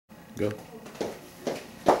Go.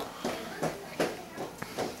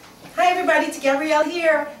 Hi everybody, it's Gabrielle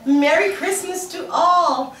here. Merry Christmas to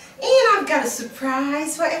all. And I've got a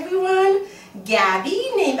surprise for everyone. Gabby,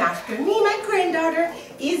 named after me, my granddaughter,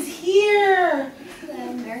 is here.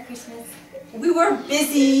 Hello, Merry Christmas. We were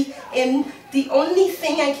busy and the only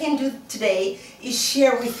thing I can do today is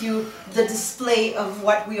share with you the display of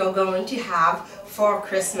what we are going to have for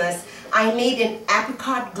Christmas. I made an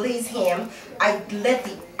apricot glazed ham. I let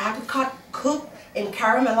the apricot cook and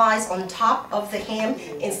caramelize on top of the ham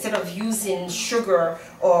instead of using sugar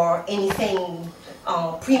or anything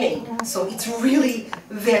pre-made. So it's really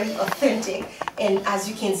very authentic, and as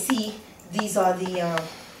you can see, these are the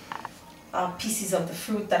pieces of the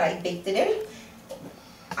fruit that I baked it in.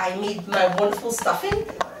 I made my wonderful stuffing.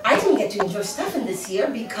 I didn't get to enjoy stuffing this year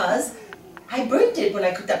because I burnt it when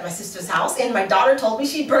I cooked at my sister's house, and my daughter told me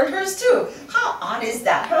she burnt hers too. How odd is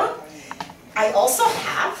that, huh? I also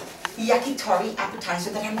have Yakitori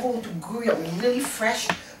appetizer that I'm going to grill really fresh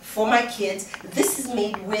for my kids. This is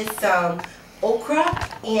made with okra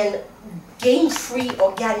and game-free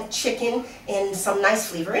organic chicken and some nice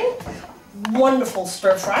flavoring. Wonderful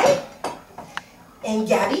stir fry. And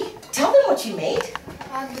Gabby, tell them what you made.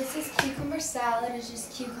 This is cucumber salad. It's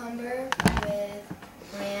just cucumber with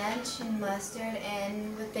ranch and mustard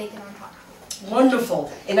and with bacon on top.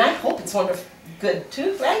 Wonderful. And I hope it's wonderful, good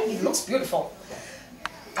too, right? It looks beautiful.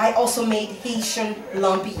 I also made Haitian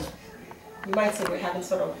Lambi. You might say we're having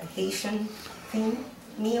sort of a Haitian theme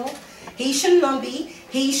meal. Haitian Lambi,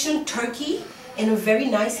 Haitian turkey, and a very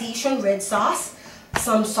nice Haitian red sauce.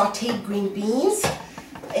 Some sauteed green beans.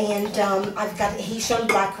 And I've got Haitian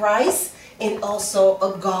black rice and also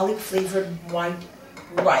a garlic flavored white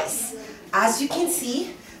rice. As you can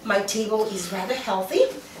see, my table is rather healthy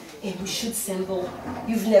and we should sample.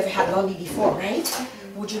 You've never had lambi before, right?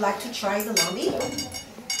 Would you like to try the lambi?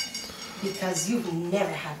 Because you've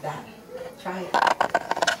never had that. Try it.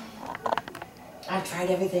 I've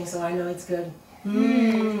tried everything, so I know it's good.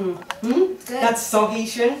 Good. That's so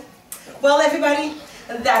Haitian. Well, everybody,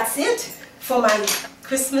 that's it for my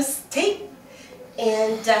Christmas tape.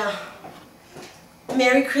 And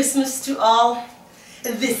Merry Christmas to all.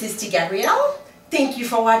 This is Gabrielle. Thank you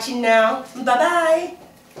for watching now. Bye-bye.